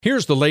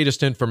Here's the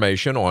latest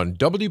information on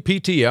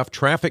WPTF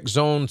Traffic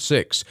Zone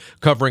 6,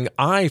 covering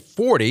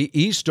I-40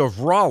 east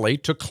of Raleigh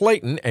to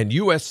Clayton and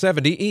US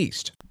 70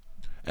 east.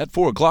 At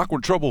 4 o'clock,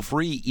 we're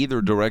trouble-free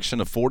either direction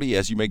of 40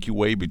 as you make your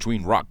way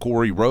between Rock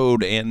Quarry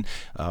Road and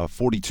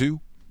 42.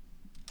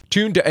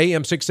 Tune to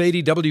AM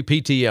 680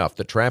 WPTF,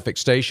 the traffic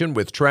station,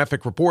 with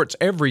traffic reports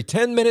every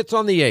 10 minutes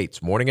on the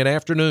 8s, morning and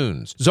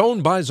afternoons.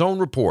 Zone-by-zone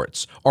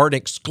reports are an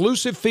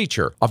exclusive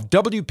feature of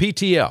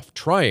WPTF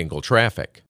Triangle Traffic.